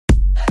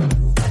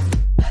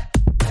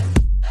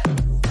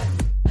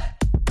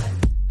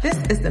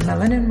is the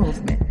Melanin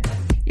Movement.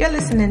 You're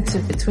listening to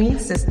Between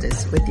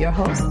Sisters with your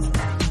hosts,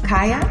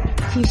 Kaya,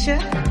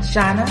 Keisha,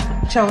 Shauna,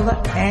 Chola,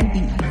 and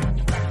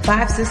Eve.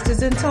 5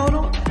 sisters in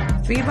total,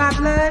 3 by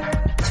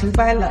blood, 2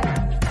 by love,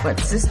 but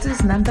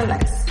sisters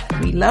nonetheless.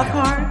 We love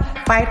hard,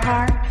 fight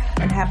hard,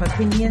 and have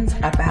opinions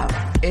about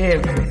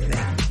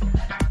everything.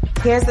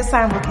 Here's the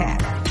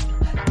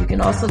simulcast. You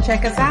can also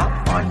check us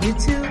out on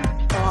YouTube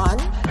on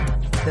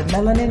the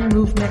Melanin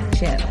Movement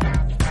channel.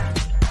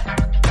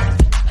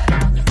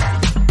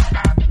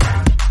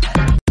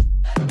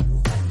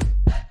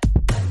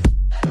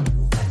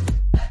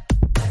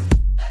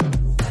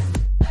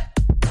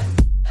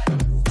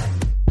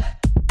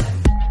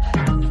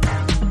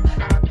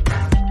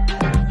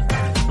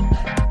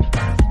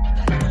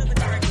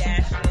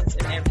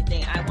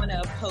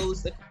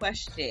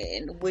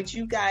 Question, would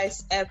you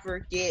guys ever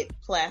get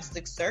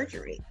plastic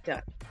surgery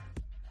done?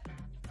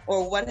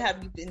 Or what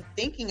have you been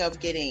thinking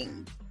of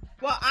getting?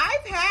 Well,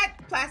 I've had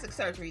plastic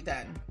surgery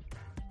done.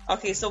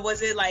 Okay, so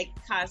was it like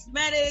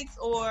cosmetics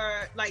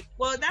or like,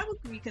 well, that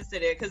would be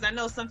considered, because I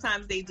know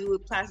sometimes they do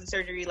plastic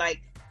surgery,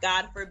 like,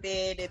 God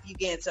forbid, if you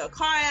get into a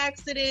car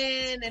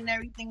accident and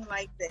everything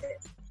like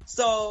that.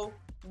 So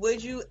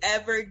would you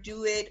ever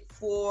do it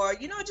for,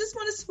 just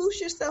want to spruce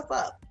yourself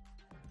up?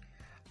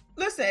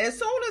 Listen, as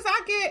soon as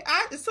I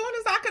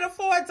can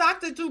afford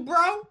Dr.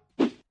 Dubrow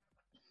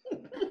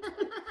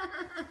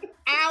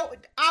out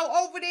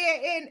over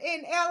there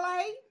in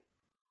LA,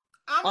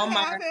 I'm gonna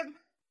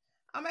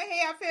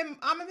have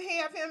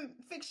him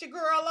fix your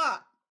girl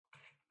up.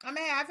 I'm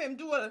gonna have him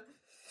do a,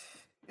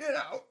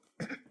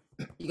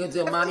 You gonna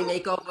do a mommy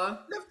makeover?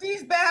 Lift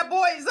these bad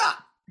boys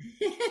up.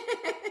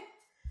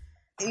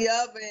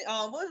 Yeah, but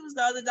what was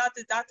the other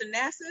doctor? Dr.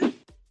 Nassif?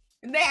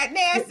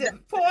 Nassif,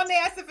 Paul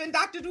Nassif and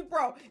Dr.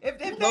 Dubrow. If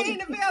they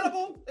ain't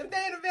available, I'm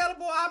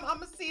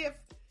gonna see if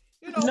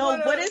No,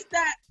 what is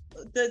that?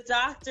 The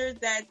doctor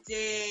that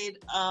did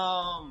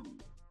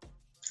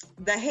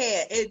the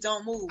hair? It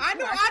don't move. I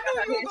know you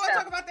were going to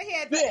talk about the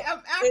hair.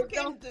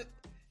 African.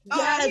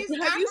 Yes,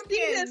 have you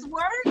seen his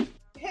work?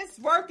 His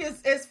work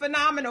is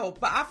phenomenal,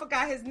 but I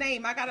forgot his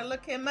name. I gotta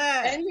look him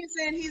up. And he's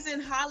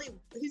in Hollywood.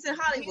 He's in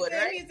Hollywood,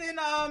 right? He's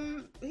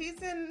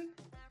in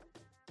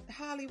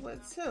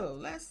Hollywood too.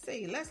 Let's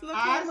see. Let's look him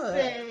up. I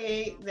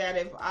say that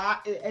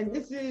and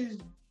this is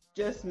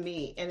just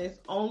me, and it's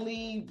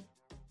only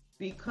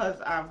because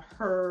I've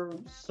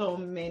heard so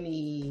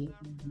many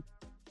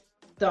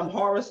dumb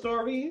horror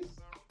stories.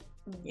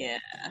 Yeah.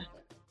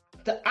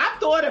 I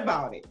thought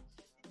about it,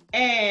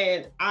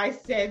 and I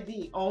said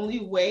the only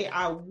way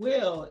I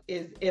will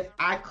is if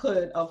I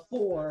could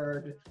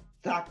afford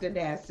Dr.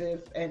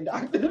 Nassif and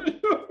Dr.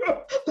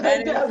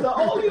 That's the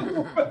only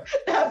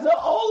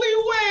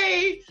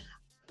way.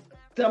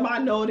 I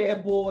know they're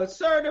board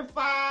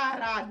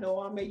certified. I know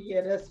I'm gonna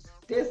get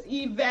this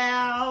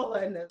eval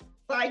and a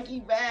psych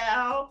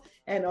eval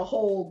and a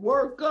whole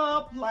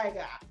workup. Like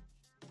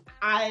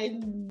I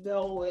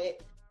know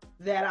it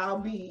that I'll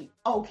be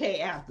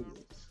okay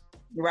afterwards.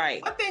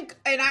 Right. I think,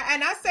 and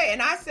I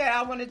said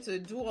I wanted to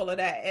do all of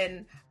that,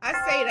 and I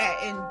say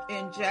that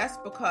in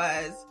jest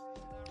because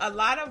a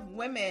lot of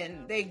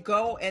women, they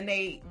go and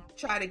they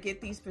try to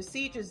get these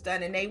procedures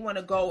done, and they want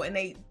to go and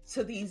they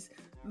to these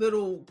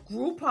little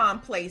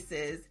Groupon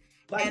places,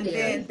 and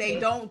then they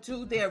don't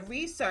do their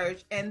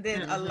research, and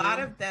then a lot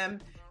of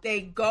them,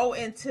 they go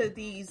into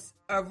these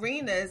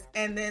arenas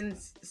and then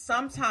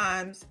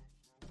sometimes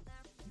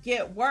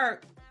get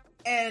work,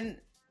 and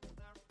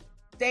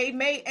they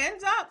may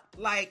end up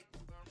like,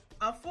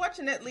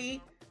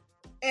 unfortunately,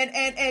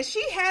 and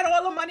she had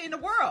all the money in the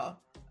world,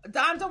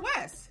 Donda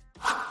West.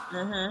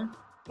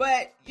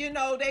 But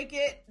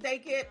they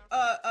get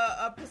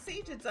a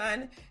procedure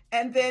done,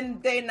 and then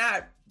they're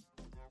not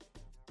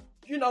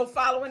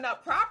following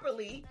up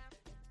properly,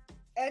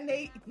 and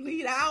they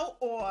bleed out,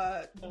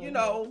 or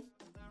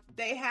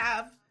they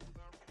have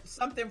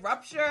something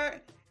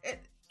rupture.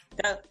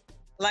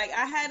 Like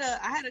I had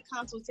a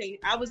consultation.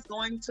 I was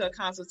going to a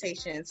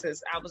consultation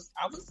since I was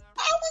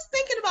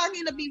thinking about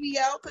getting a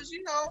BBL, because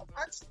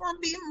I just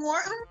want to be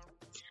more.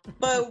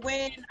 But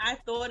when I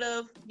thought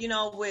of,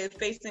 with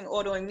facing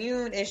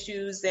autoimmune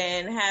issues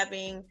and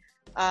having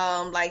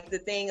like the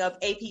thing of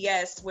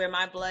APS, where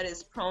my blood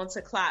is prone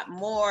to clot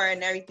more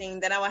and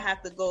everything, then I would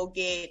have to go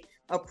get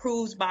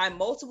approved by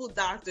multiple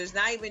doctors,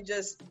 not even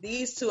just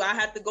these two. I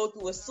have to go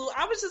through a suit.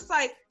 I was just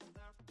like,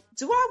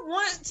 do I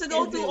want to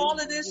go through all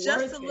of this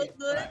just to look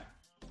good? Right.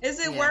 Is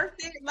it worth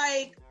it?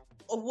 Like,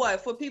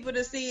 what? For people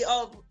to see,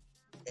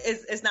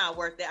 it's not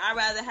worth it. I'd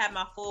rather have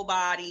my full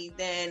body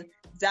than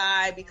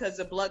die because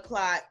the blood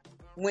clot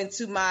went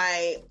to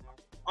my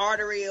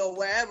artery or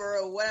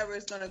whatever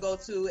it's going to go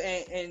to,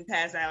 and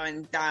pass out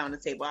and die on the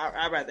table.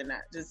 I'd rather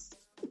not.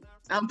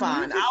 I'm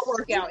fine. I'll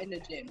work out in the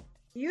gym.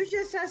 You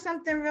just said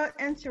something real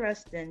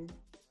interesting.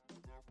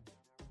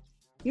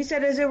 You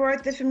said, is it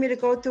worth it for me to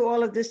go through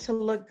all of this to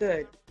look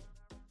good?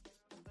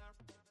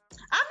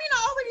 I mean, I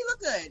already look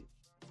good.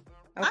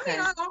 Okay.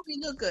 I already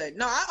look good.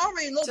 No, I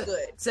already look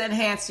good. To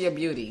enhance your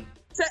beauty.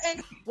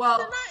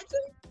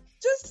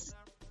 Just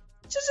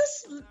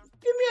just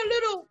give me a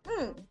little,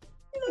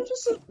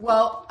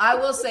 Well, I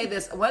will say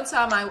this. One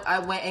time I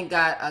went and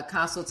got a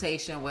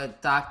consultation with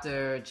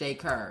Dr. J.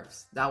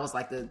 Curves. That was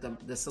like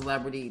the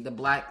celebrity, the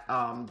black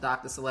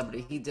doctor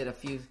celebrity. He did a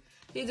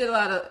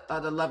lot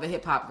of the Love and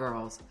Hip Hop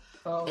girls.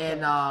 Oh, okay.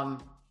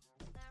 And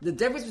the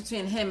difference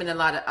between him and a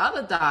lot of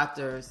other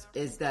doctors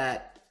is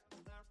that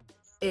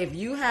if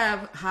you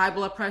have high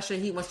blood pressure,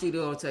 he wants you to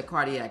go to a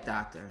cardiac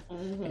doctor.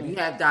 Mm-hmm. If you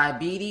have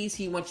diabetes,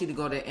 he wants you to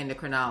go to an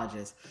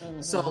endocrinologist. Mm-hmm.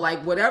 So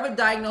like whatever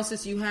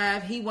diagnosis you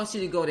have, he wants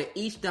you to go to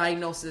each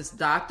diagnosis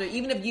doctor.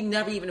 Even if you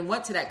never even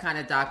went to that kind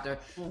of doctor,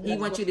 he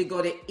wants you to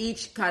go to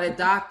each kind of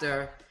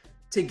doctor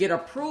to get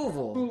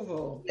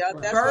approval. Yeah,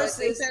 that's what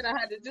they said I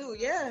had to do.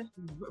 Yeah.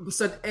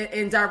 So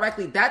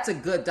indirectly, that's a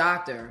good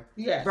doctor.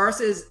 Yeah.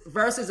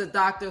 Versus a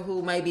doctor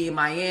who may be in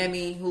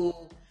Miami who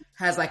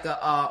has like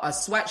a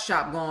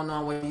sweatshop going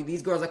on where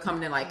these girls are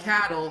coming in like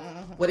cattle,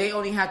 where they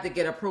only have to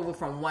get approval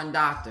from one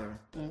doctor.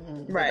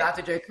 Mm-hmm. Right.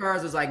 Dr. J.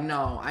 Kurz was like,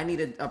 no, I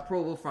need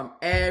approval from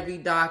every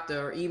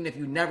doctor, even if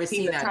you've never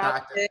seen that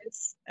doctor.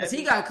 Because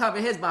he got to cover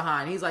his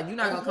behind. He's like, you're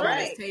not going to come on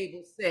this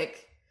table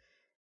sick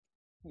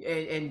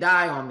and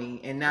die on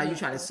me, and now you're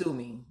trying to sue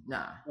me.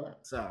 Nah.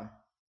 So.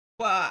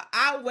 Well,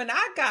 when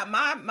I got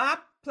my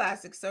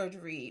plastic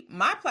surgery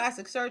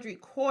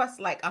cost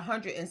like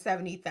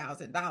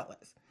 $170,000.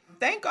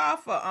 Thank God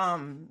for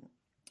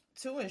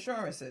 2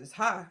 insurances.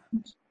 Huh?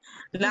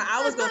 Now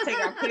I was gonna take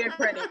out care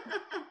credit.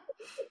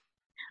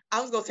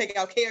 I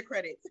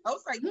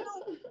was like,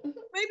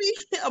 maybe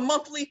a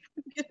monthly,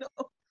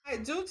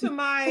 Due to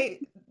my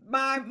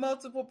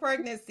multiple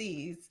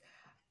pregnancies,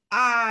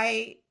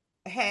 I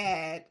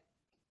had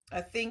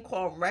a thing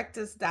called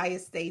rectus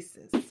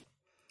diastasis,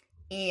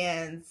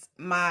 and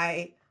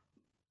my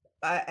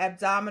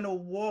abdominal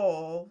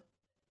wall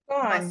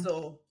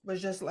muscle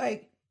was just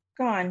like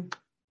gone.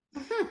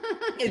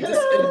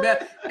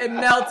 It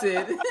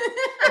melted.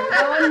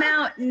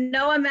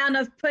 No amount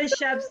of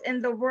push-ups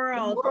in the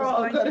world is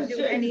going to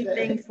do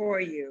anything for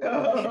you.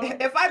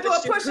 If I do a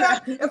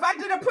push-up, it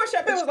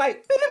was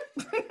like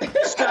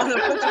because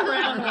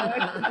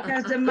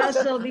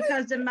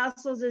the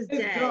muscles is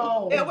dead.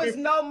 There was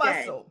no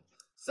muscle. Dead.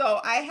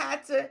 So I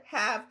had to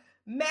have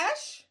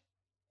mesh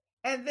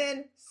and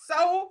then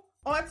sew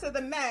onto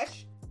the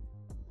mesh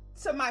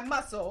to my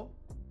muscle.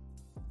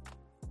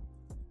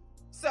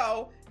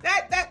 So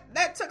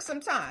that took some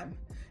time.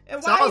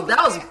 And so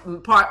that was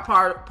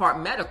part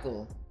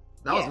medical.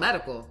 That was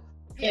medical.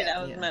 Yeah,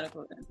 that was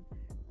medical.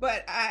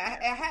 But I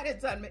had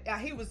it done.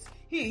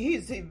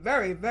 He's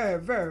very, very,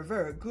 very,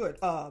 very good.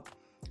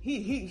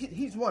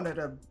 He's one of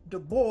the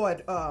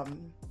board.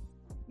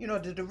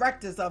 The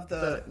directors of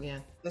the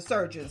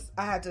surgeons.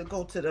 I had to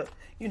go to the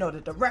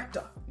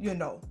director.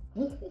 The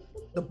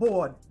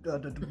board.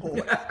 The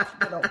board.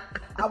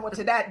 I went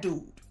to that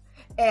dude,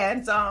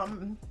 and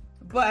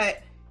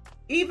but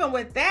even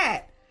with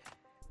that,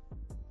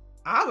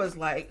 I was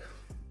like,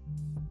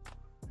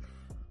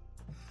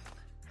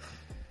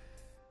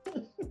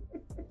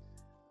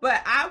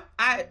 but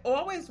I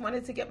always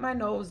wanted to get my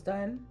nose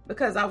done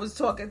because I was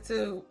talking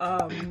to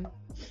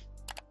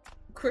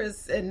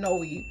Chris and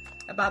Noe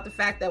about the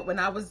fact that when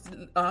I was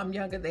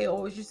younger, they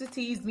always used to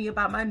tease me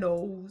about my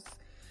nose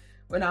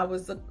when I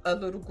was a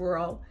little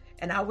girl,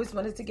 and I always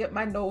wanted to get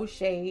my nose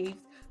shaved.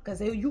 Because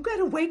you got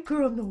a white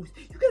girl nose.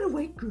 You got a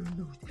white girl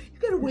nose. You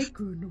got a white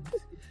girl nose.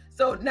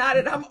 So now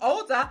that I'm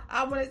older,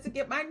 I wanted to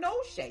get my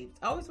nose shaved.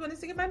 I always wanted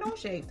to get my nose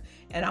shaved.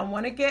 And I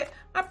want to get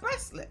my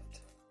breast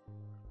lift.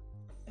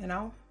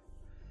 Because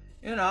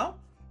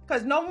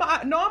no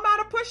amount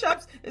of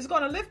push-ups is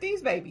going to lift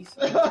these babies.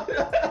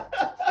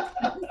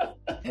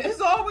 It's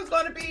always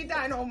going to be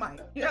dynamite.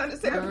 You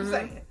understand what I'm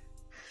saying?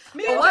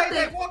 Me and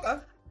J.J.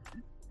 Walker.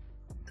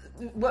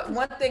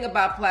 One thing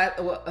about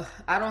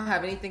I don't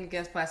have anything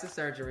against plastic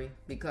surgery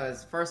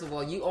because first of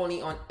all, you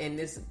only in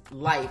this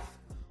life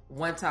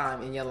one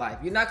time in your life.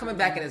 You're not coming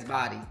back in this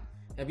body.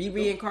 If you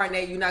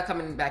reincarnate, you're not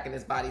coming back in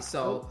this body.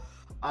 So,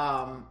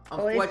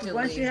 unfortunately,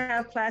 once you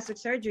have plastic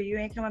surgery, you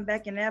ain't coming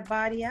back in that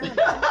body either.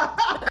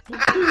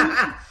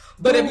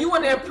 But if you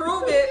want to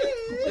improve it,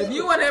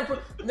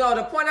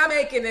 the point I'm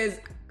making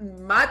is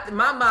my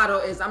motto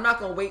is I'm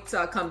not going to wait till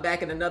I come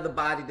back in another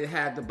body to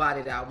have the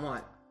body that I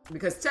want.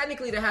 Because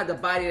technically, to have the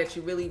body that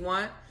you really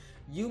want,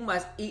 you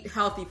must eat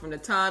healthy from the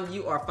time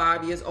you are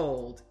 5 years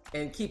old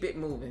and keep it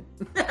moving.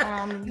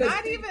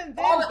 Not even then.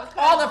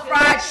 All the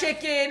fried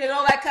chicken and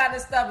all that kind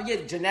of stuff. Yeah,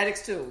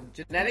 genetics too.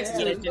 Genetics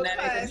too.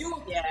 Genetics. If you were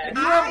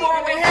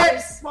born with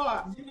hips, you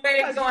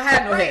ain't gonna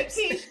have no hips.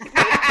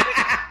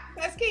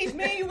 That's Keish.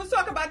 Me and you was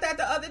talking about that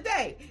the other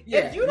day.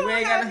 Yeah, if you don't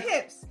have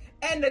hips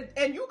and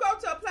you go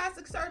to a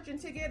plastic surgeon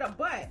to get a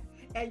butt,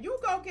 and you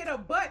go get a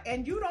butt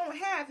and you don't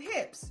have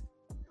hips,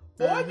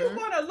 all you're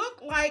going to look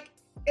like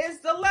is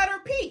the letter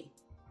P.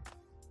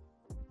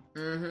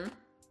 Mm-hmm.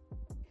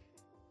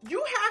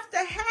 You have to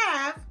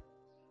have,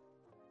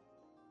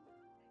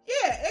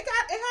 it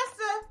has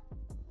to,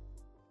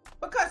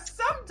 because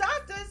some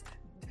doctors,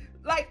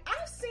 like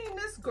I've seen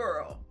this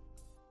girl,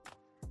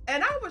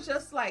 And I was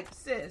just like,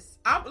 sis,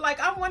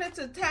 I wanted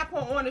to tap her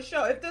on the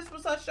show. If this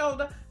was her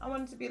shoulder, I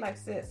wanted to be like,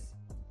 sis.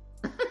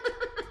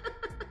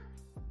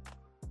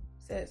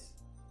 Sis.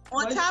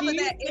 On top of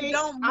that, it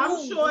don't move.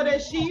 I'm sure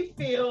that she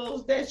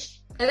feels that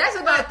and that's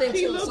another thing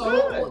too.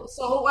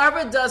 So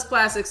whoever does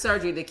plastic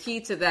surgery, the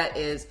key to that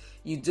is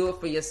you do it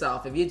for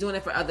yourself. If you're doing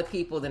it for other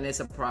people, then it's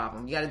a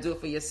problem. You got to do it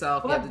for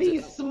yourself. But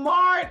be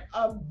smart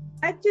about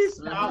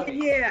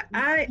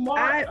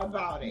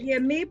it. Yeah,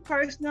 me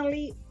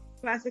personally,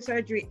 plastic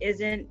surgery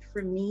isn't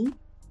for me.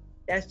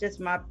 That's just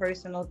my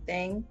personal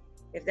thing.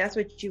 If that's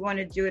what you want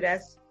to do,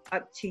 that's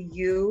up to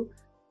you.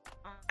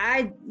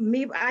 I'm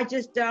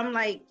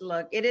like,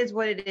 look, it is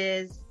what it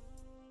is.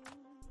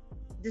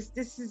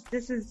 This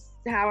is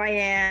how I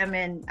am,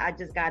 and I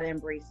just gotta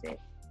embrace it.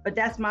 But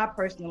that's my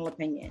personal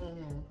opinion.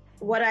 Mm-hmm.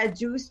 What I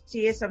do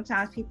see is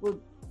sometimes people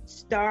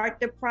start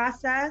the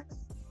process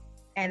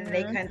and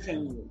they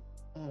continue.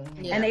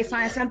 Mm-hmm. And they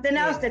find something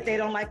else that they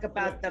don't like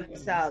about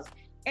themselves.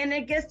 And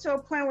it gets to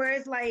a point where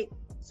it's like,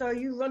 so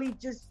you really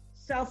just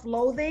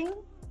self-loathing?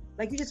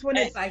 Like you just want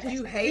to like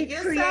you hate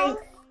yourself?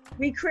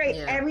 Recreate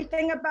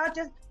everything about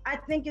you. I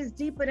think it's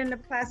deeper than the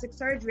plastic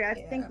surgery. I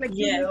think like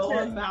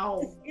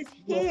it's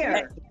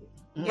here.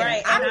 Yeah.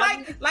 Right.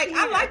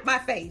 I like my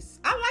face.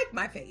 I like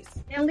my face.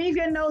 And leave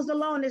your nose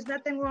alone. There's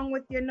nothing wrong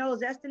with your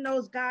nose. That's the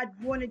nose God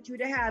wanted you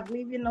to have.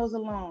 Leave your nose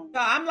alone. No,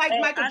 I'm like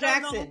Michael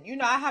Jackson. You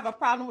know, I have a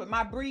problem with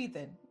my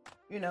breathing.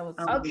 You know.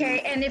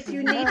 Okay, and if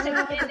you need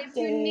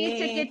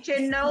to get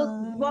your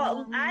nose,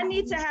 well, I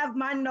need to have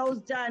my nose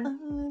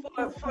done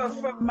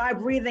for my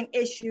breathing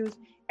issues.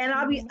 And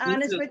I'll be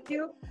honest with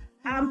you,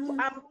 I'm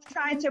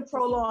trying to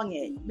prolong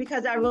it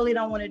because I really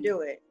don't want to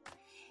do it.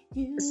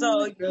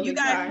 So you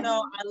guys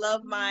know I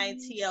love my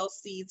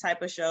TLC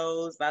type of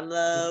shows. I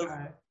love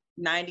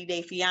 90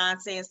 Day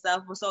Fiance and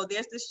stuff. So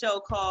there's this show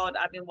called,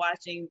 I've been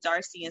watching,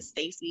 Darcy and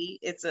Stacey.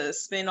 It's a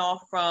spinoff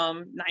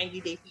from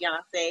 90 Day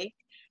Fiance.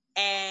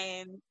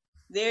 And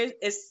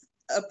it's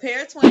a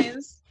pair of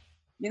twins.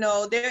 You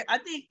know, I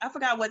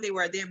forgot what they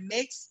were. They're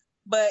mixed.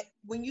 But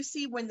when you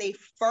see when they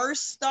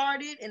first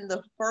started in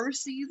the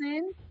first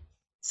season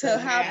to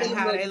how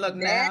they look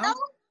now,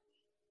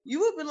 you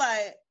would be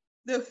like,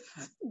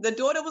 the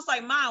daughter was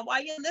like, Mom, why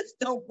your lips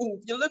don't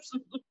move? Your lips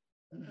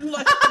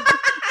but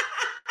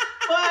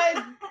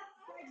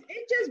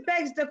it just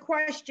begs the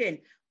question,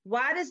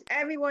 why does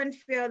everyone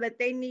feel that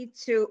they need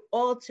to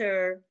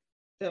alter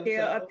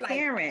their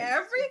appearance? Like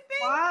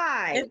everything?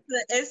 Why?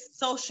 It's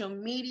social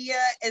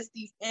media, it's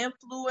these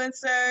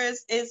influencers,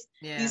 it's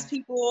these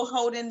people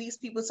holding these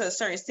people to a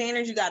certain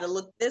standard. You got to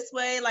look this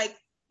way. Like,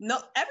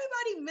 no,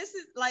 everybody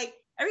misses, like,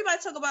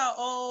 everybody talk about,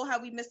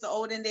 how we miss the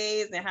olden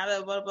days and how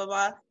to blah, blah,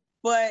 blah.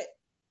 But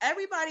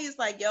everybody is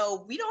like,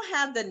 yo, we don't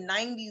have the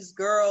 90s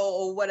girl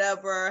or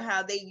whatever,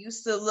 how they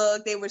used to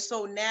look. They were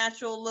so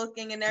natural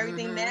looking and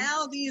everything. Mm-hmm.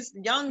 Now these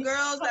young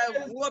girls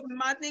that grew up in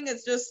my thing,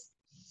 it's just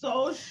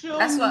social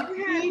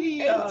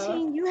media.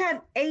 You had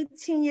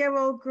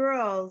 18-year-old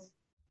girls.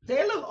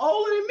 They look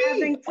older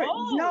than me.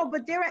 No,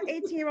 but there are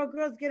 18-year-old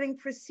girls getting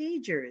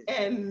procedures.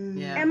 And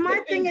my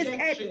thing is,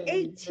 at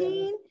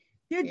 18,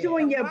 you're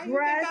doing your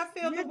breasts. I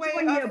feel the way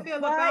I feel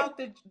about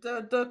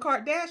the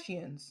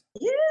Kardashians.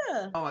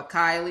 Yeah. Oh,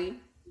 Kylie.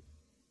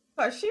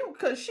 Cause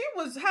she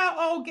was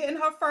how old getting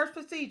her first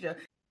procedure?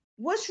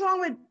 What's wrong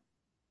with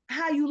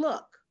how you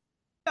look?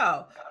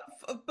 No,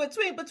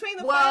 between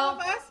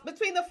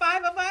the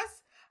five of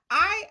us,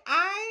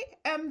 I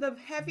am the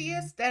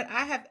heaviest that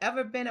I have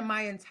ever been in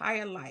my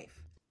entire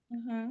life.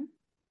 Mm-hmm.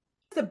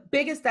 The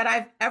biggest that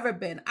I've ever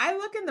been. I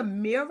look in the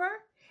mirror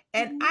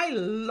and I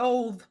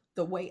loathe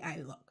the way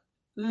I look.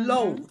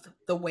 Loathe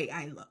the way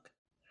I look.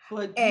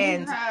 But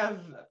you have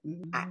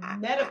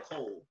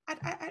medical. I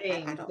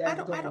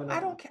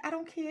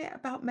don't care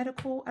about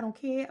medical. I don't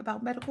care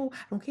about medical.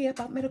 I don't care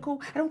about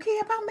medical. I don't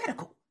care about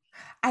medical.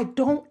 I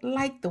don't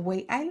like the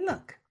way I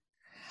look.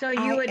 So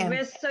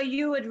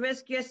you would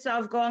risk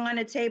yourself going on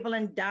a table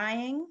and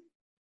dying?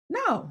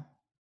 No.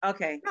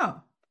 Okay.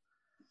 No.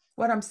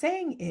 What I'm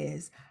saying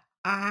is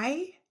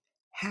I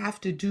have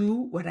to do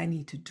what I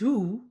need to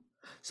do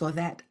so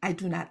that I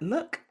do not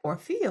look or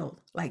feel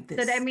like this.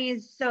 So that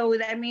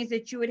means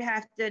that you would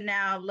have to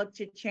now look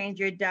to change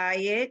your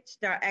diet,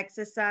 start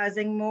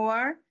exercising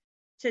more,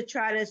 to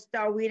try to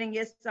start weaning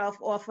yourself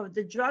off of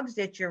the drugs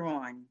that you're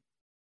on.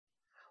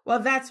 Well,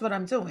 that's what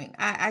I'm doing.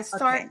 I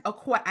start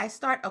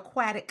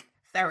aquatic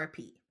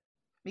therapy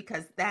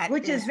because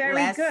which is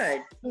very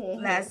good.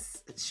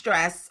 Less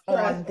stress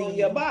on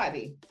your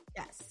body.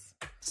 Yes.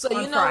 So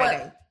you know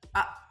Friday. What?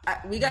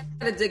 We got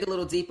to dig a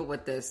little deeper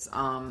with this.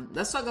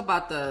 Let's talk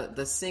about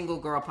the single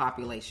girl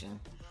population.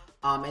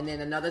 And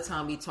then another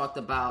time we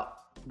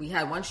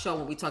had one show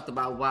where we talked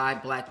about why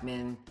black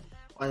men,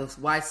 or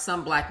why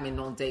some black men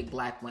don't date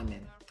black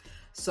women.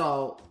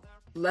 So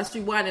let's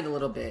rewind it a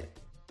little bit.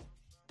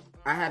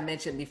 I had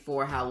mentioned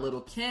before how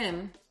Little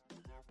Kim,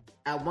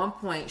 at one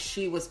point,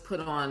 she was put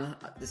on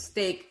the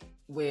stake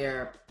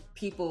where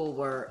people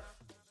were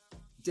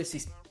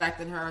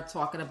disrespecting her,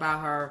 talking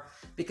about her,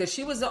 because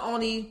she was the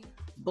only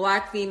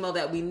Black female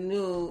that we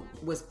knew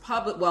was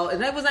public. Well,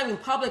 and it wasn't even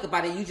public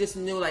about it. You just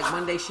knew, like,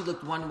 one day she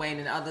looked one way,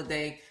 and the other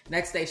day,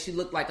 next day, she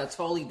looked like a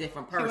totally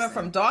different person. She went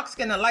from dark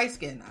skin to light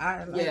skin.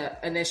 Yeah,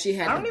 and then she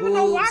had. I don't even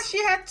know why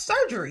she had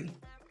surgery.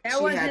 That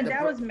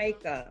was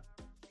makeup.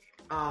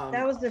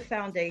 That was the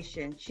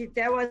foundation.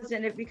 That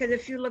wasn't it, because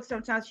if you look,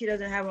 sometimes she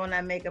doesn't have on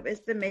that makeup.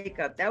 It's the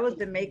makeup. That was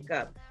the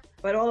makeup.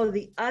 But all of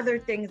the other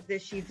things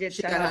that she did,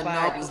 she got her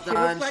nose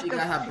done. She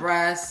got her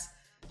breasts.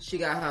 She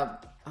got her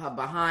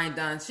behind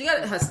done. She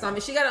got her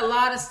stomach. She got a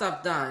lot of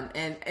stuff done.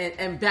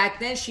 And back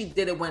then she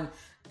did it when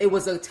it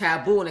was a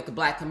taboo in the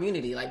Black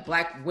community. Like,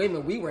 Black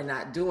women, we were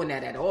not doing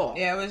that at all.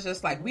 Yeah, it was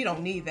just like, we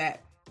don't need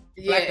that.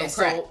 Yeah,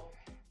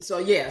 so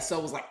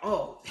it was like,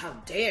 oh, how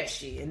dare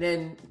she? And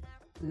then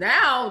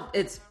now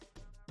it's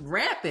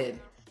rampant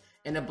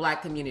in the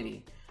Black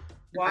community.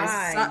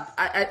 Why?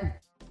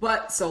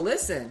 So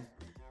listen.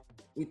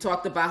 We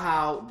talked about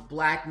how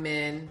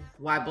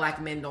why Black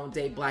men don't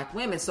date Black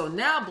women. So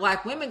now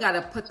Black women got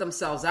to put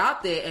themselves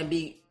out there and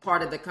be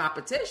part of the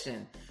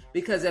competition.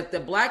 Because if the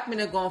Black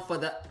men are going for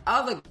the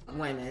other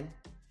women,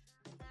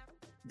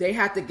 they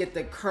have to get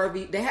the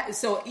curvy.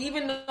 So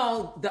even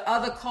though the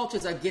other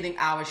cultures are getting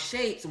our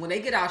shapes, when they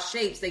get our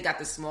shapes, they got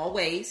the small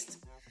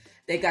waist,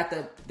 they got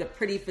the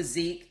pretty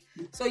physique.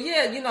 So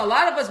yeah, a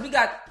lot of us, we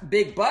got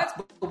big butts,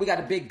 but we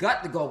got a big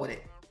gut to go with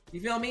it. You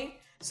feel me?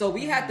 So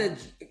we had to.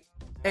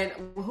 And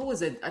who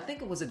was it? I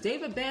think it was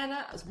David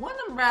Banner. One of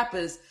them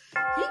rappers.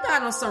 He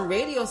got on some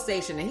radio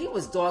station and he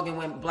was dogging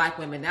Black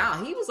women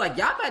out. He was like,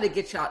 y'all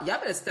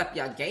better step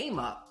your game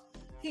up.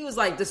 He was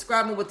like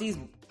describing what these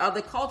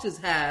other cultures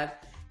have.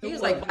 He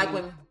was like, Black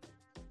women.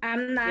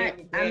 I'm not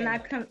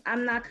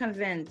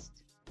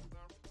convinced.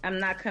 I'm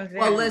not convinced.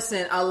 Well,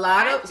 listen, a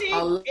lot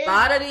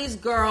of these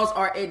girls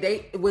are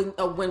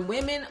when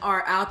women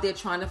are out there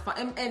trying to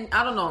find, and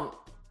I don't know,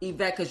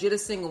 Yvette, because you're the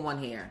single one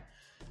here.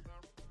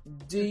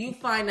 Do you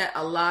find that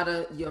a lot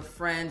of your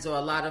friends or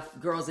a lot of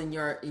girls in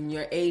your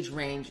age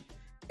range,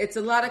 it's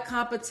a lot of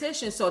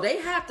competition, so they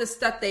have to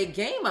step their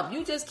game up.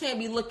 You just can't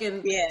be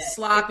looking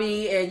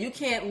sloppy, and you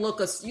can't look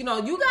you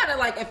gotta,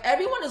 like, if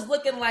everyone is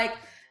looking like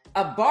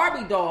a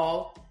Barbie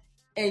doll,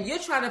 and you're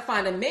trying to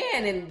find a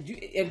man,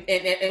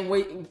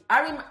 I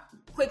remember,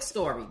 quick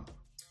story.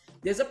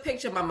 There's a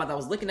picture of my mother. I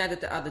was looking at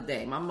it the other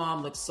day. My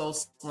mom looked so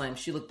slim.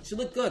 She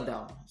looked good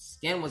though.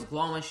 Skin was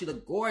glowing. She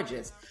looked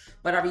gorgeous.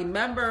 But I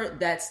remember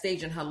that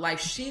stage in her life.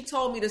 She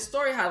told me the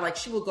story how, like,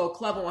 she would go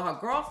clubbing with her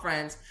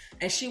girlfriends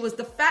and she was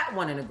the fat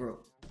one in the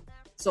group.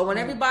 So when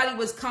everybody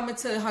was coming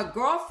to her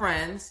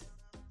girlfriends,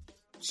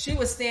 she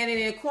was standing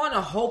in the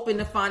corner hoping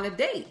to find a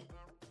date.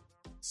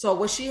 So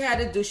what she had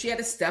to do, she had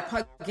to step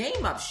her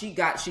game up. She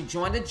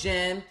joined the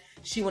gym.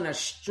 She went a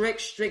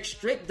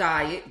strict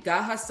diet,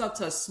 got herself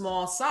to a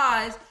small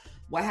size.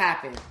 What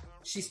happened?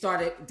 She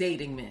started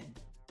dating men.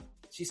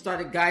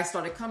 Guys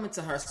started coming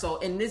to her. So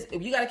in this,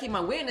 you got to keep in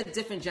mind, we're in a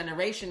different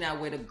generation now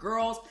where the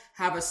girls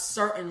have a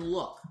certain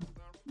look.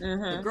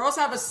 Mm-hmm. The girls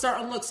have a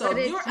certain look. So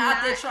if you're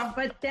out there trying,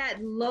 but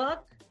that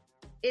look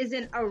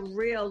isn't a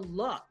real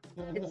look.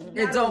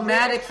 It don't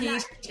matter,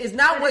 Keish. It's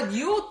not what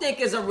you think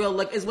is a real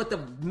look. It's what the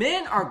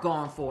men are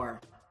going for.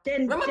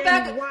 Think about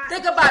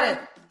it.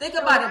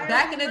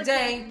 Back in the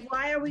day.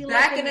 Why are we?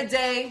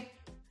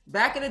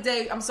 Back in the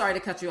day, I'm sorry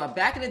to cut you off.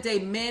 Back in the day,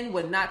 men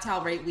would not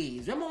tolerate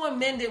weaves. Remember when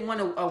men didn't want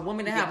a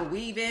woman to have a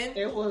weave in?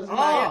 It was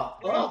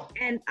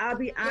And I'll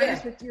be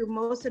honest with you,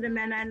 most of the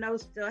men I know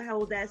still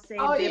hold that same.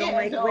 They don't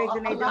like wigs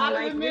and they don't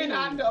like men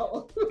I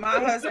know. My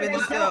husband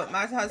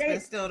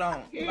still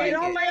don't. They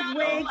don't like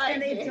wigs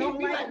and they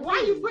don't like.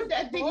 Why you put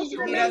that thing in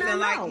your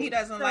head? He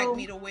doesn't like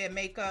me to wear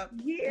makeup.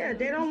 Yeah,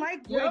 they don't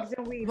like wigs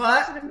and weaves.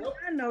 But most of the men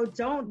I know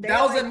don't.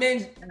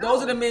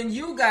 Those are the men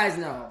you guys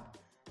know.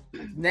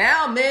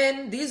 Now,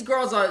 men, these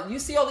girls are. You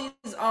see all these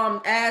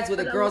ads with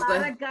the girls. A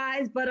lot of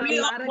guys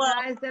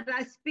that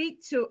I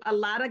speak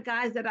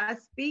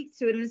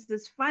to, and this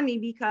is funny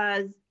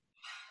because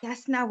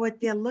that's not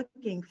what they're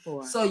looking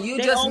for. So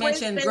you just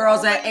mentioned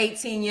girls at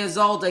 18 years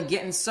old are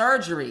getting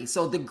surgery.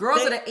 So the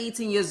girls that are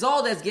 18 years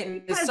old that's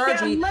getting the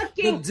surgery,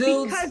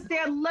 because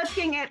they're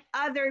looking at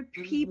other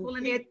people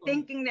and they're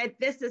thinking that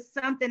this is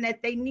something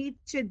that they need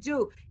to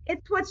do.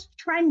 It's what's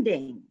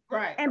trending.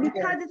 Right. And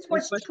because it's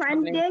what's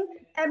trending,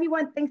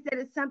 everyone thinks that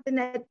it's something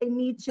that they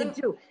need to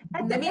do.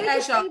 At the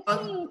age of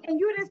 18, and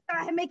you didn't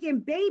start making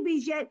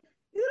babies yet,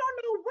 you don't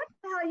know what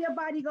the hell your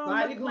body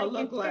gonna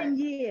look like in 10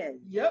 years.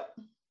 Yep.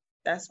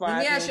 That's why. Let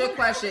me ask you a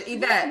question,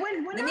 Yvette.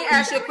 Let me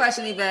ask you a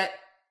question, Yvette.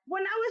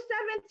 When I was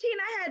 17,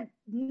 I had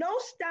no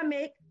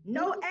stomach,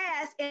 no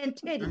ass, and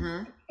titties.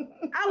 Mm-hmm.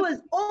 I was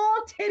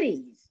all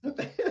titties.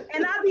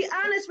 And I'll be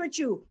honest with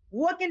you,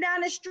 walking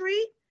down the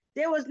street,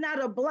 there was not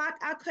a block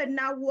I could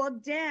not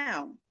walk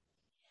down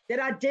that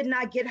I did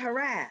not get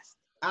harassed.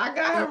 I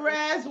got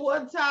harassed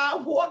one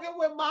time walking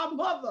with my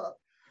mother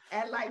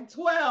at like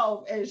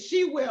 12, and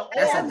she went.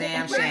 That's a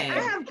damn shame. I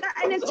have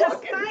gotten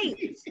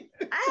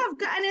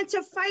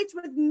into fights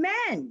with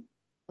men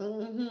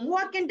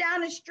walking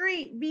down the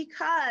street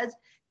because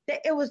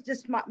it was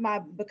just my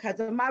because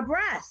of my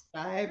breast.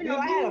 I had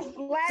a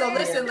flat. So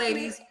listen,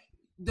 ladies,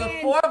 the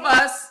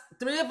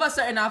three of us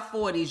are in our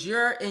 40s.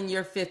 You're in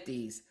your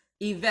 50s.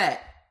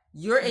 Yvette,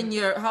 you're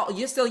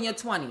you're still in your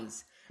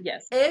 20s.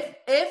 Yes.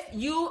 If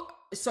you're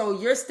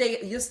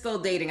still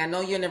dating. I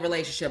know you're in a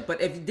relationship,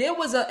 but if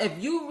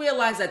you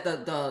realize that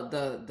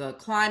the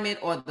climate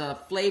or the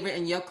flavor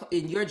in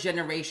your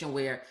generation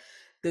where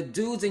the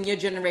dudes in your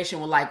generation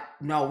were like,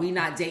 no, we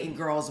not dating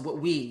girls with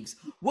weaves,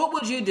 what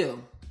would you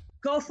do?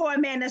 Go for a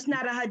man that's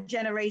not of her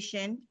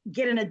generation.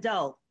 Get an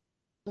adult,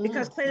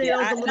 because clearly those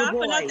are little not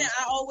boys. For nothing,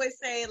 I always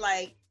say,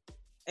 like,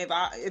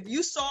 if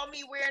you saw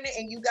me wearing it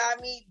and you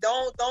got me,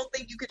 don't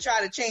think you could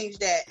try to change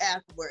that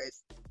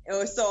afterwards. It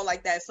was so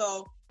like that.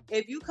 So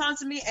if you come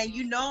to me and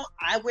you know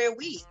I wear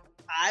weave,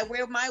 I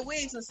wear my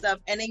wigs and stuff,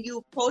 and then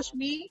you approach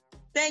me,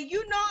 then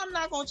you know I'm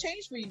not gonna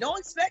change for you. Don't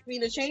expect me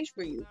to change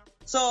for you.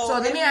 So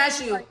let me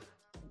ask you,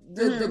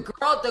 the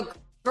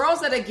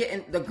girls that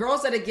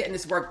are getting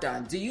this work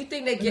done, do you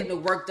think they're getting the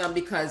work done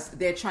because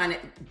they're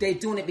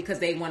doing it because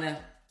they want to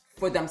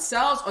for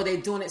themselves, or they're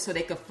doing it so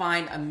they could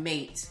find a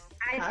mate?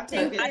 I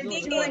think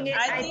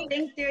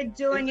they're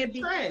doing it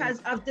because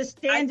of the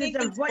standards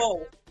of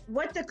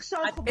what the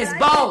so-called. It's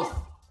both.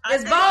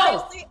 It's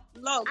both.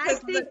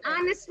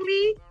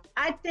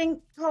 I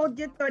think hold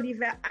your thought,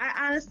 Yvette.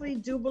 I honestly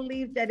do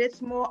believe that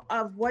it's more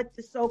of what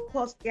the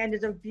so-called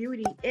standards of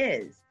beauty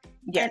is.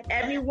 Yes.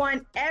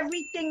 And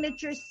everything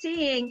that you're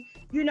seeing,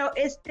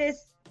 it's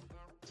this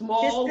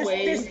small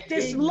way.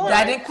 This look.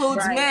 That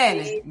includes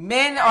men.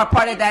 Men are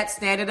part of that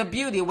standard of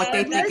beauty, what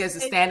they think is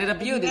a standard of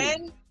beauty.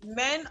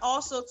 Men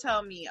also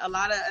tell me a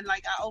lot of,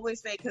 like I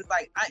always say, because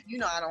like, I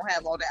don't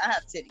have all that. I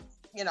have titties,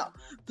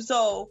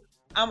 So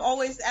I'm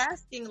always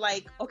asking,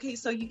 like, okay,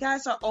 so you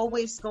guys are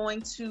always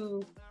going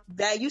to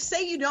that. You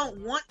say you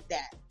don't want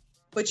that,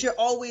 but you're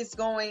always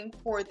going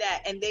for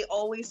that. And they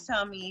always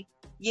tell me,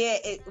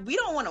 we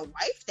don't want to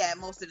wife that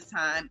most of the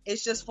time.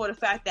 It's just for the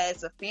fact that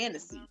it's a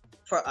fantasy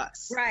for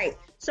us. Right.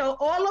 So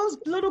all those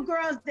little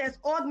girls that's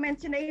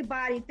augmenting their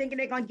body, thinking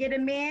they're going to get a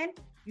man,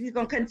 you're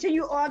going to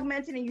continue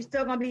augmenting and you're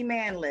still going to be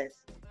manless.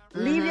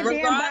 Mm-hmm. Leave your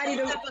damn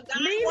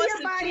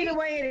body the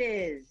way it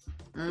is.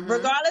 Mm-hmm.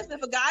 Regardless,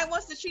 if a guy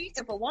wants to cheat,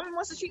 if a woman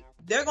wants to cheat,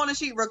 they're going to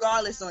cheat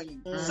regardless on you.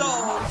 Mm-hmm.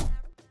 So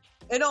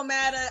it don't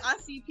matter. I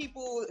see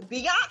people,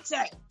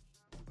 Beyonce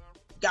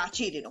got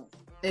cheated on.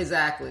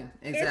 Exactly.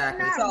 It's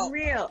not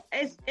real.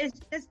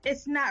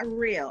 It's not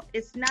real.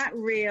 It's not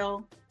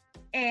real.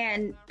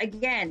 And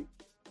again,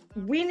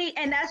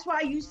 and that's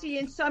why you see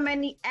in so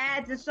many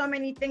ads and so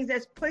many things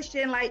that's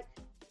pushing, like,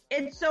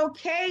 it's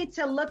okay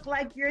to look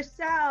like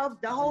yourself.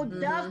 The whole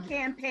Dove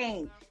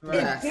campaign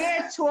is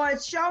geared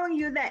towards showing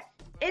you that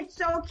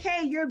it's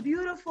okay. You're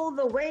beautiful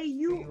the way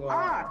you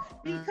are.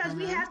 Because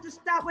we have to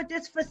stop with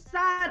this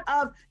facade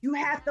of you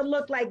have to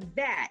look like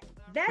that.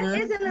 That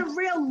isn't a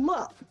real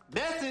look.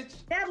 Message.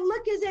 That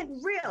look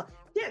isn't real.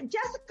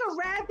 Jessica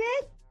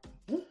Rabbit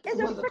is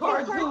a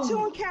freaking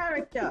cartoon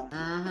character.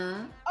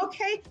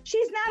 Okay?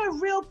 She's not a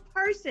real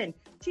person.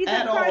 She's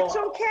a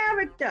cartoon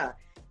character.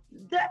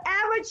 The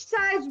average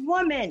size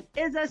woman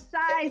is a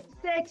size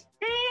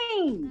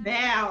 16.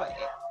 Now,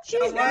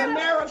 she's not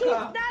a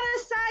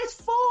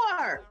size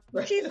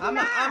 4. She's not.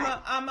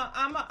 I'm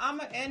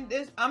gonna end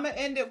this. I'm gonna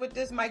end it with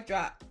this mic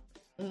drop.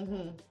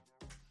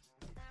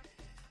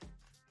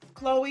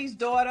 Chloe's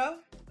daughter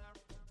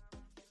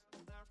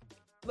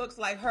looks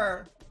like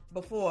her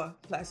before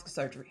plastic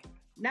surgery.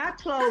 Not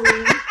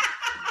Chloe.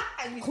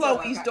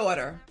 Chloe's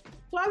daughter.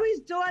 Chloe's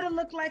daughter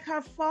looked like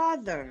her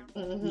father.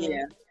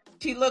 Yeah.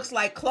 She looks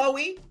like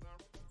Chloe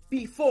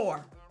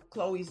before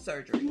Chloe's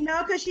surgery.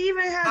 No, because she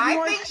even has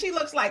I think she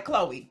looks like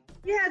Chloe.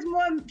 She has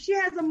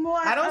a more.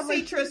 I don't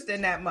see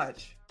Tristan that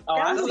much. The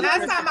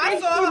last time I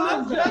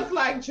saw her, just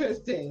like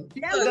Tristan.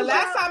 The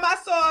last time I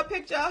saw a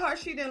picture of her,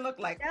 she didn't look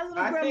like that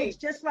little girl. Looks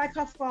just like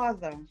her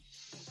father.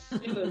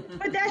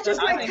 But that's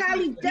just like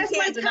Kylie. That's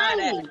like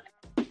Kylie.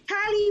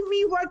 Kylie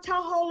reworked her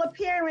whole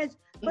appearance,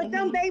 but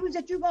them babies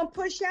that you're gonna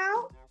push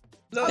out,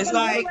 look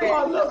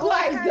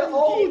like the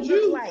old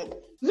you.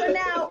 So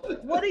now,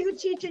 what are you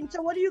teaching? So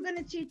what are you going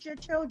to teach your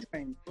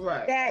children?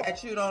 Right.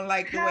 That you don't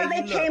like the way you look.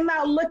 How they came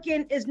out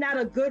looking is not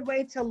a good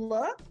way to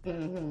look.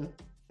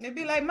 They'd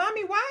be like,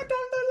 "Mommy, why I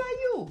don't look like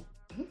you?"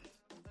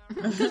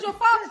 Because your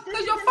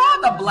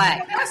father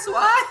black. That's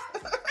why.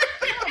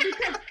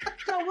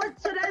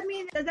 So that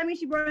means, does that mean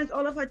she burns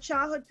all of her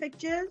childhood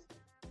pictures?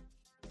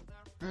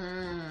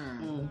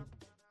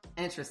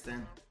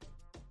 Interesting.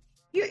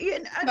 Because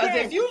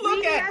if you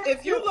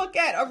look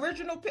at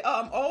original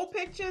old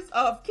pictures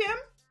of Kim,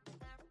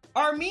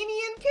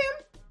 Armenian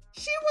Kim,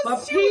 she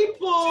was pretty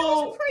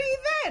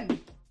then.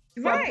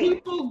 But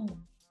people,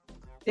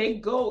 they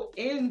go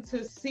in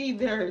to see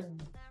their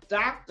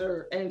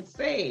doctor and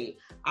say,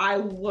 I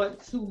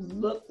want to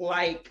look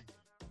like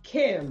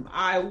Kim.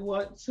 I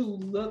want to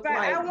look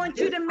like. I want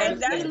you to make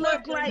me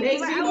look like.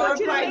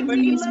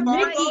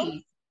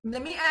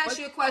 Let me ask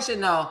you a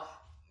question though.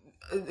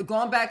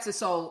 Going back to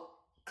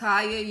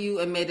Kaya, you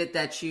admitted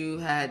that you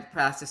had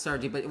plastic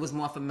surgery, but it was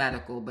more for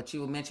medical, but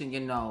you mentioned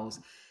your nose.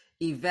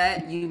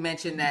 Yvette, you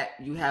mentioned that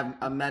you have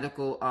a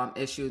medical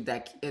issue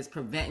that is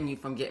preventing you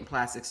from getting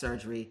plastic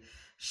surgery.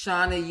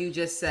 Shauna, you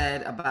just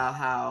said about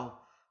how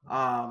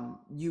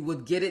you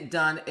would get it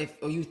done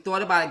or you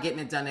thought about getting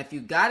it done. If you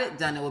got it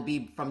done, it would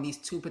be from these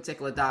two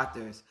particular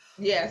doctors.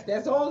 Yes,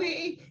 that's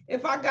only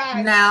if I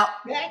got now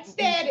that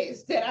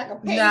status that I can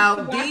pay. Now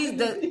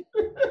the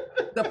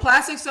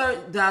plastic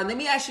surgery. Now let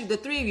me ask you, the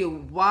three of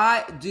you,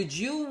 why did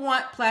you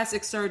want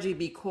plastic surgery?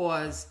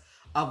 Because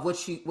of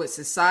what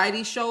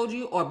society showed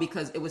you, or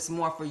because it was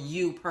more for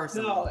you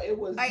personally? No, it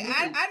was. I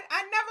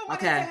never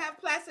wanted to have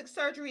plastic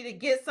surgery to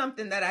get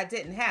something that I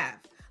didn't have.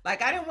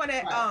 Like I didn't want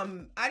to.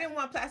 Right. I didn't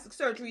want plastic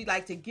surgery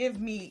like to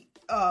give me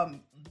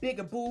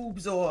bigger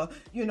boobs, or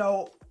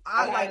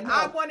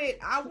I wanted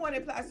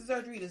plastic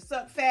surgery to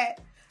suck fat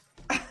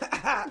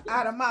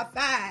out of my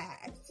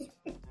thighs.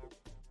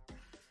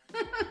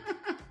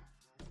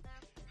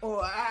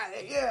 Or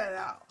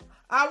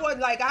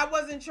I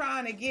wasn't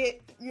trying to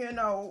get, I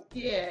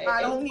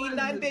don't need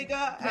nothing bigger.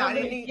 I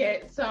didn't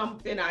get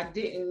something I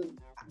didn't.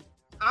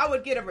 I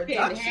would get a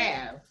reduction.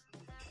 Have.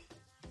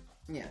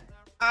 Yeah.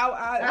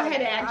 I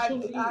had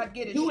actually I'd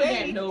get a doing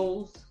that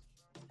nose.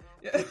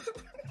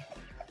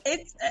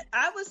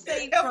 I would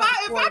say if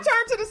I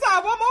turn to the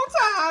side one more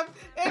time,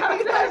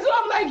 that's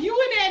what I'm like, you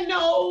in that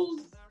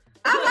nose.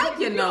 I like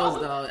your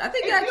nose though. I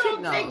think that's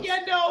cute nose. Take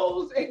your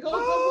nose and go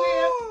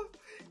somewhere.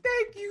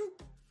 Thank you.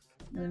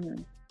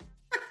 Mm-hmm.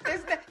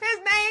 His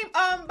name,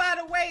 by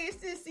the way,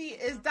 Sissy,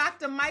 is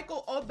Dr.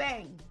 Michael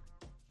Obang.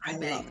 I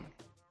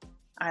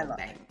love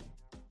it.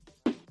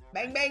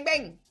 Bang, bang,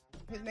 bang.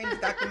 His name is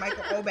Dr.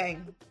 Michael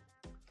Obang.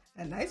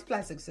 A nice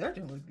plastic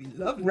surgeon would be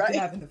lovely to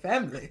have in the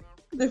family.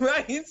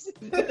 Right.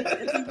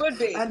 It would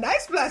be. A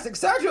nice plastic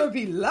surgeon would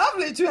be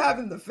lovely to have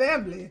in the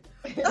family.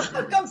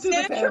 Come to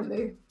the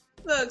family.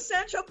 Look,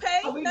 Central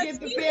Pay. We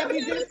get the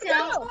family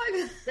discount.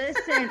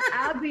 Listen,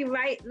 I'll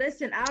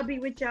be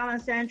with y'all on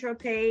Central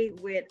Pay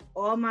with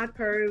all my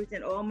curves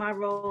and all my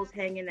rolls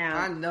hanging out.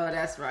 I know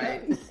that's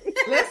right. Listen,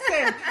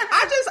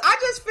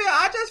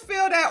 I just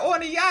feel that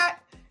on the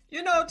yacht,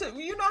 you know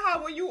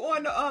how when you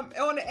on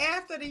the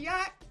aft of the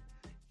yacht,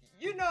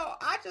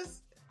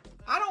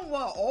 I don't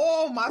want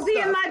all my stuff.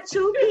 In my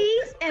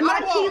two-piece and my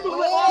teeth with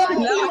all the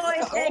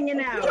keloids hanging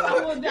out.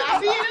 I will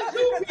not be in a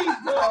two-piece,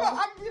 bro.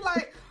 I'd be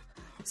like.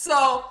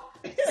 So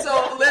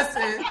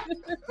listen.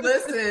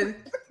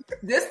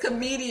 This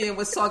comedian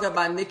was talking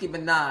about Nicki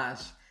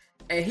Minaj,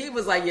 and he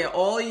was like, "Yeah,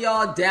 all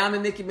y'all down to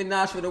Nicki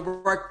Minaj for the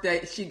work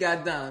that she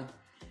got done."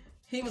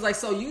 He was like,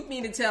 "So you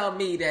mean to tell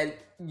me that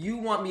you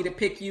want me to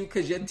pick you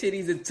because your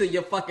titties is to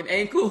your fucking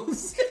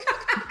ankles,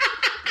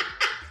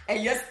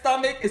 and your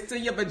stomach is to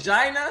your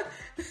vagina?"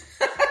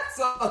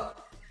 So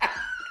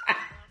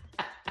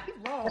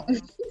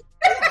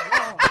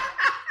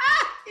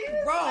he's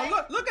wrong. Wrong.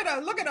 Look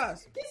at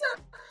us.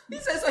 He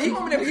said, so he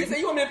want me to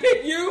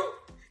pick you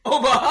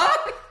over her?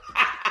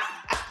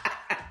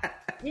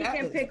 He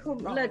can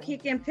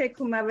pick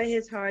whomever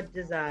his heart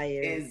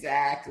desires.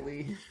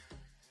 Exactly.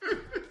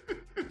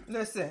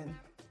 Listen,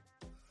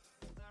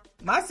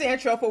 my sand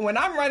trooper, when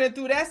I'm running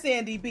through that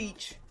sandy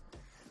beach,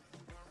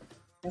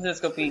 this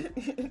gonna be.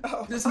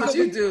 This is what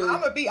you do. I'm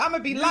gonna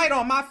be light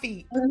on my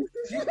feet.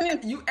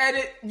 You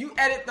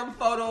edit them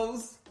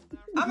photos.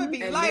 I'm gonna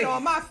be light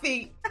on my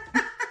feet.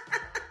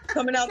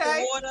 Coming out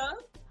the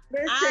water.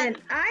 Listen,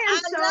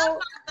 I love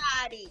my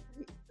body.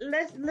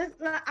 Listen,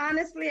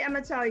 honestly, I'm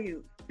gonna tell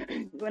you.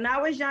 When I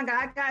was younger,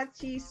 I got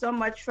teased so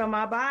much from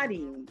my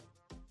body.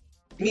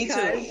 Me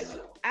too.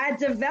 I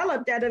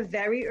developed at a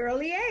very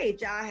early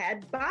age. I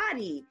had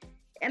body.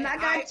 And I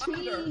got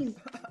teased.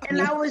 And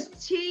I was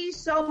teased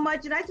so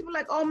much. And I used to be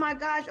like, oh my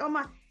gosh, oh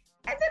my. And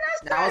then I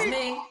started. That was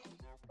me.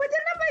 But then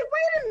I'm like,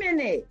 wait a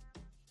minute.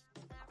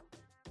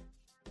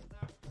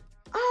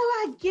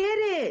 Oh, I get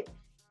it.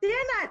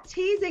 They're not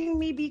teasing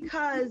me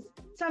because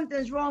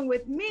something's wrong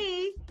with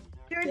me.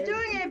 They're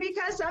doing it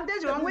because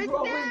something's wrong with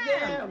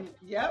them.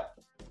 Yep.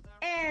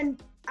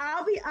 And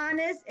I'll be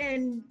honest,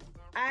 and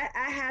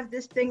I have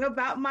this thing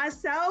about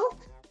myself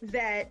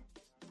that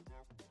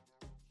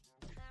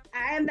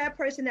I am that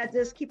person that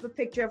just keep a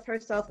picture of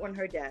herself on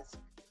her desk.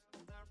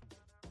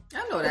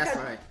 I know that's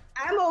right.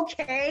 I'm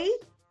okay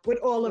with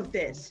all of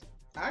this.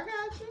 I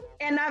got you.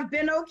 And I've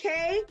been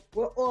okay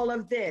with all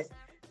of this.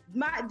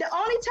 The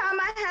only time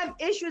I have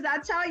issues, I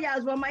tell y'all,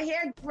 is when my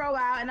hair grow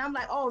out, and I'm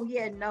like, oh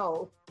yeah,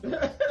 no.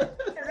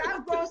 Because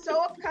I've grown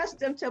so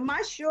accustomed to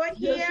my short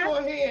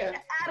hair.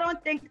 I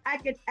don't think I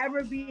could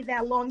ever be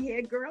that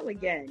long-haired girl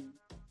again.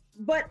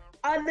 But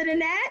other than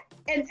that,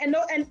 and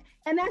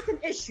that's an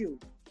issue.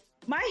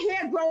 My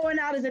hair growing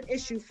out is an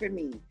issue for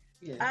me.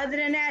 Yeah. Other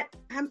than that,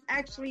 I'm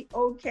actually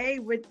okay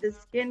with the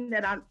skin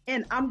that I'm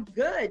in. I'm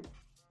good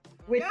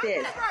with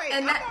this.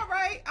 I'm all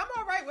right. I'm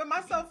all right with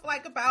myself,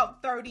 like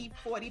about 30,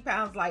 40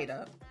 pounds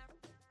lighter.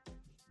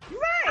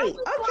 Right.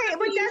 Okay.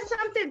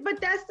 But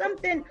that's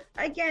something,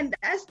 again,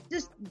 that's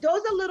just,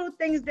 those are little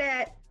things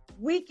that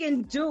we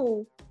can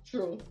do.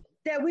 True.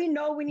 that we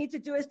know we need to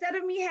do. Instead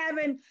of me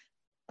having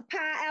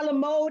pie a la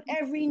mode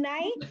every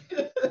night,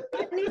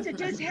 I need to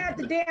just have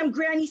the damn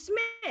Granny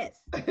Smith.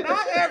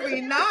 Not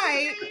every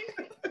night.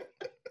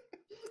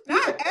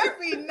 Not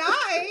every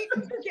night.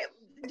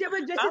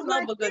 I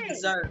love a good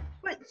dessert.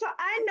 But so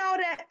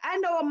I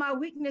know what my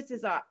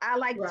weaknesses are. I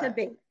like to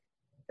bake.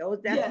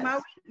 That's my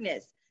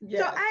weakness.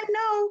 Yes. So I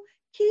know,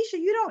 Keisha,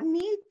 you don't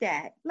need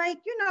that. Like,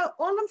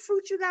 all them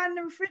fruits you got in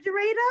the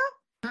refrigerator,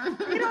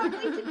 you don't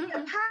need to be a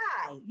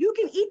pie. You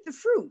can eat the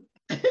fruit.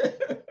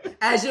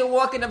 As you're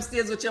walking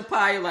upstairs with your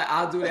pie, you're like,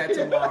 I'll do that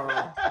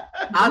tomorrow.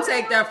 I'll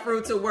take that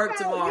fruit to work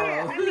tomorrow.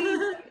 Yeah, I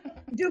mean,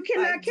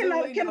 can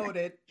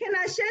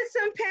I shed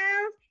some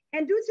pounds?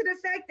 And due to the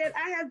fact that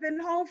I have been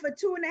home for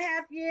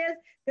 2.5 years,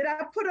 did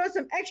I put on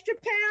some extra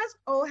pounds?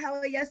 Oh,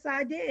 hell yes,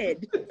 I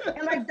did.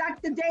 And like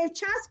Dr. Dave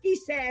Chosky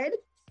said,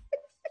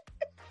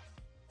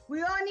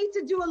 we all need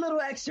to do a little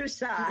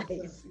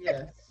exercise.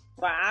 Yes.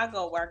 Well, I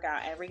go work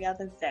out every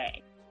other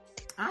day.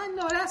 I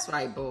know that's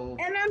right, boo.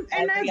 And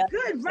that's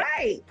good,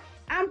 right?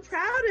 I'm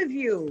proud of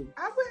you.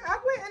 I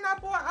went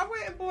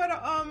and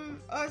bought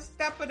a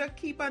stepper to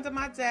keep under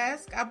my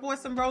desk. I bought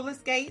some roller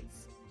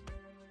skates.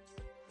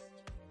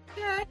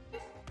 Yeah.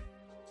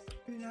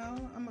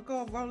 I'm gonna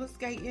go roller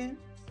skating.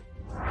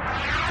 All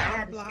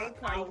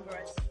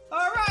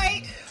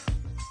right.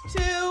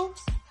 To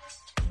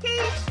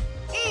Keith,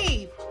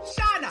 Eve,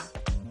 Shauna,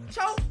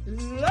 Cho,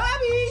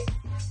 Lovey.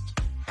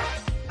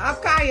 I'm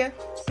Kaya.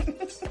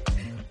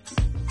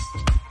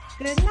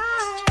 Good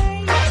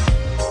night.